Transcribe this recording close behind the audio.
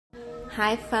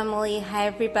Hi family, hi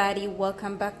everybody,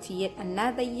 welcome back to yet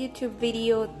another YouTube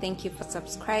video. Thank you for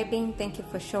subscribing, thank you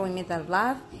for showing me the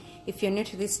love. If you're new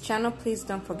to this channel, please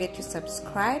don't forget to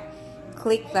subscribe.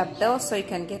 Click that bell so you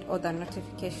can get all the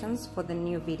notifications for the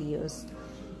new videos.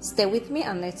 Stay with me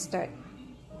and let's start.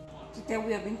 Today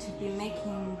we are going to be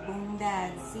making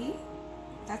Bundazi.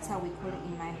 That's how we call it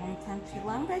in my home country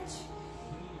language.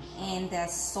 And they're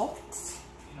soft.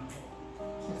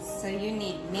 So you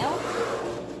need milk,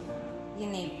 you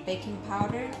need baking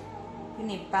powder, you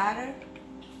need butter,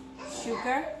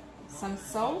 sugar, some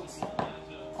salt,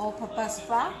 all-purpose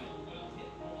flour,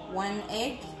 1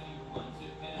 egg,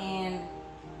 and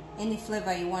any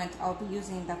flavor you want. I'll be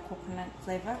using the coconut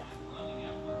flavor.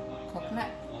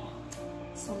 Coconut.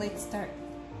 So let's start.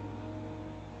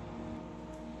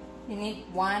 You need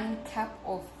 1 cup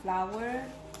of flour,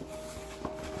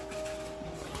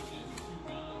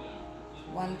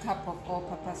 1 cup of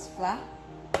all-purpose flour.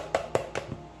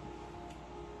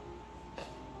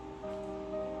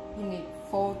 You need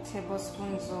 4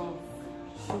 tablespoons of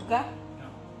sugar,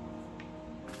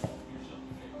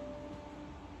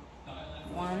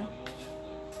 1,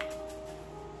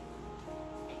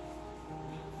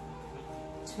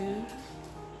 2,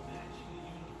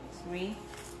 3,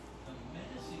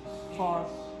 4.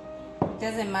 It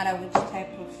doesn't matter which type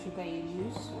of sugar you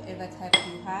use, whatever type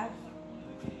you have,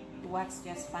 it works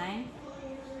just fine.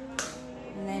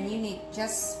 And then you need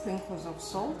just sprinkles of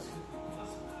salt.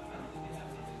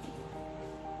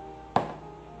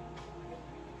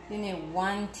 You need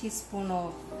 1 teaspoon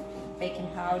of baking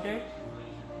powder.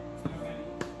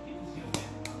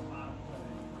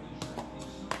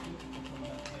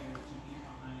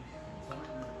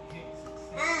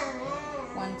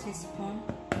 One teaspoon.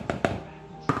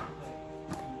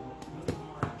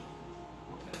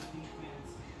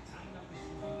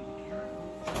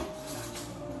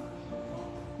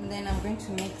 And then I'm going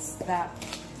to mix the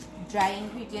dry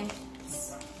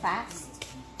ingredients fast.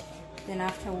 Then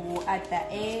after we'll add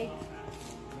the egg,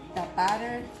 the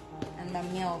butter, and the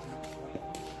milk.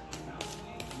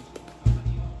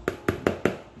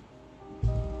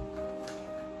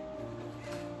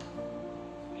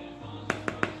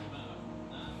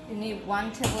 You need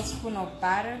 1 tablespoon of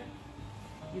butter.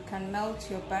 You can melt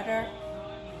your butter,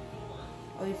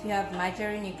 or if you have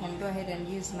margarine, you can go ahead and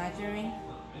use margarine.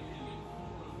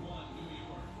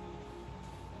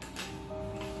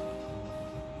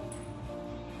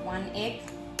 One egg,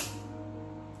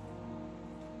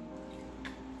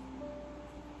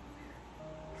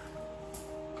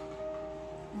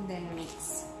 and then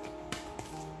mix.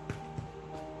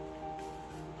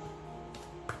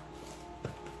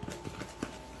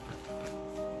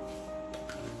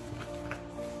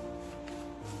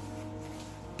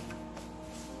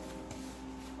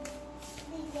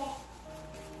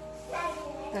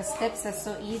 The steps are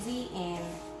so easy, and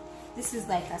this is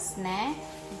like a snack.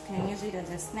 You can use it as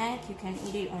a snack, you can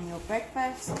eat it on your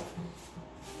breakfast,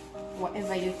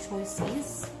 whatever your choice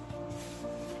is.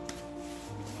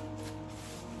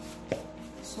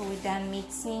 So we're done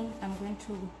mixing. I'm going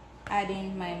to add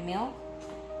in my milk.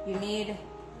 You need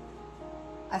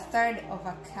 1/3 of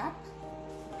a cup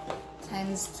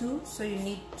times 2, so you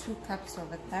need 2 cups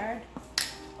of 1/3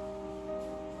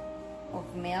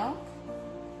 of milk.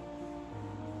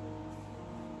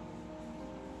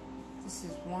 This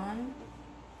is 1.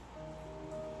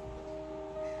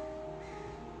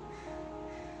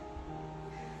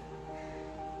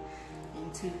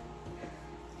 And 2.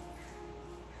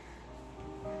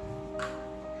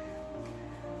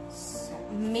 So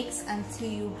mix until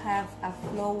you have a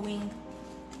flowing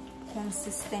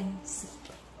consistency.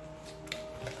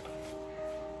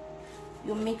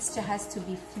 Your mixture has to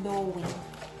be flowing,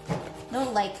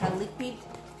 not like a liquid,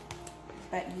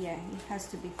 but yeah, it has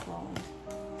to be flowing.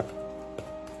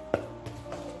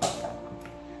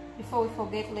 Before we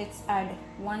forget, let's add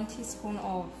 1 teaspoon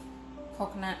of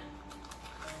coconut.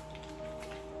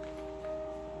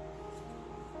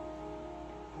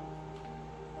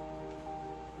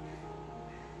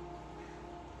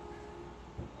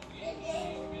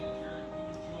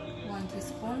 One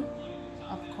teaspoon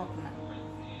of coconut.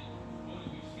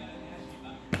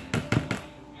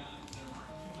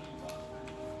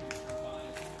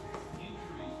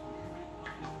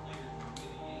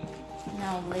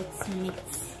 Now let's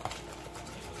mix.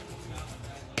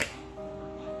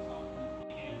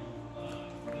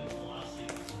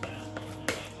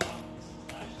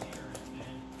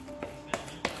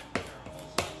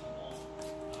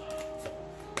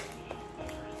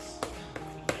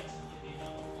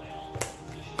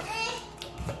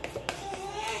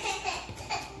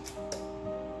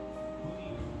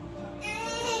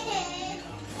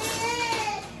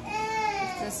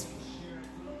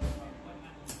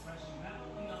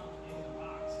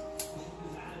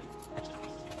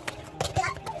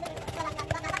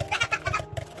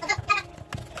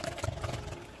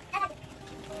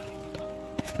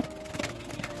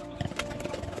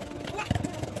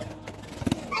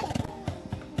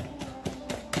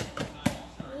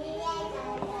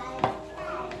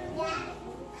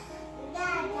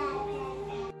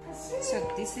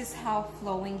 how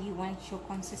flowing you want your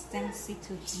consistency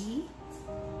to be.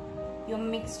 Your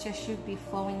mixture should be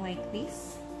flowing like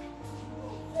this.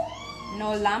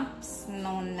 No lumps,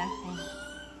 no nothing.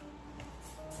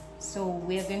 So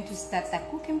we're going to start the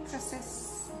cooking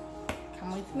process.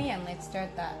 Come with me and let's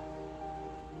start that.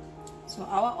 So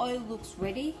our oil looks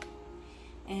ready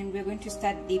and we're going to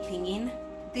start dipping in.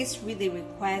 This really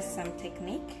requires some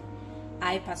technique.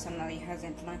 I personally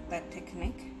hasn't learned that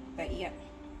technique, but yeah,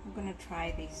 I'm gonna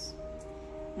try this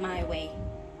my way.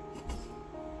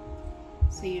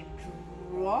 So you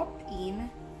drop in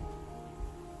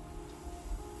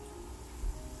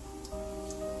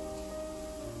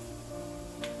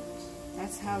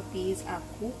that's how these are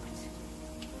cooked.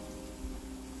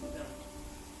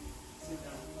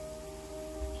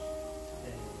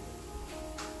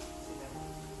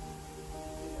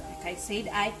 Like I said,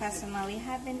 I personally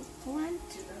haven't learned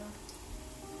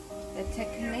the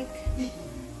technique.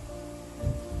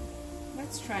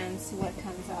 Let's try and see what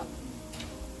comes up.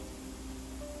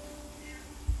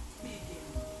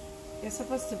 They're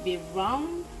supposed to be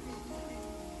round,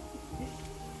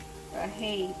 but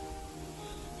hey,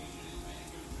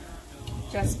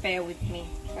 just bear with me,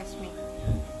 trust me.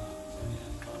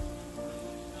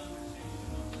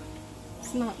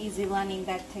 It's not easy learning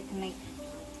that technique.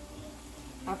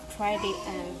 I've tried it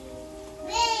and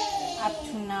up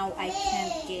to now I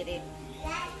can't get it.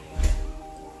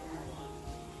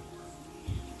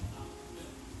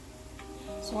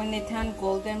 So when they turn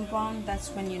golden brown, that's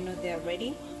when you know they're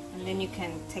ready, and then you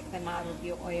can take them out of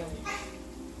your oil.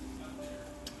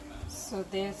 So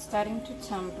they're starting to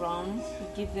turn brown.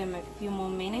 We give them a few more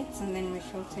minutes and then we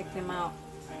shall take them out.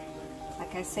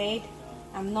 Like I said,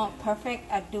 I'm not perfect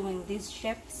at doing these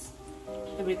shapes.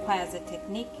 It requires a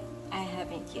technique. I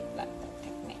haven't yet learned that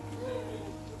technique.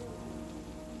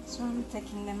 So I'm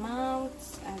taking them out.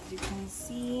 As you can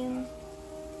see,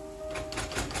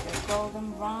 they're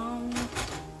golden brown.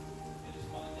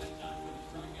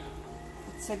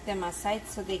 Let's set them aside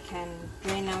so they can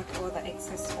drain out all the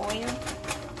excess oil.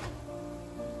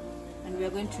 And we're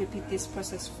going to repeat this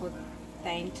process for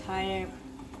the entire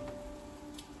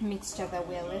mixture that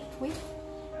we're left with.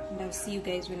 And I'll see you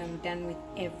guys when I'm done with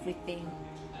everything.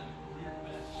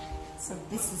 So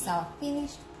this is our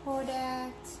finished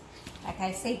product. Like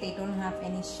I said, they don't have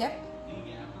any shape,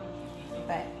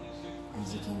 but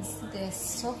as you can see, they're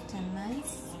soft and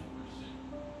nice.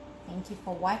 Thank you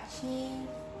for watching.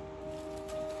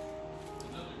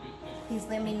 Please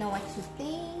let me know what you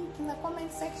think in the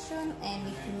comment section, and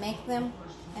if you make them,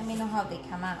 let me know how they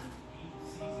come out.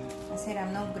 I said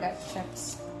I'm not good at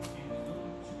shapes.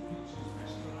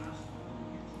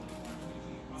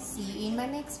 See you in my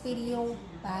next video.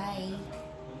 Bye.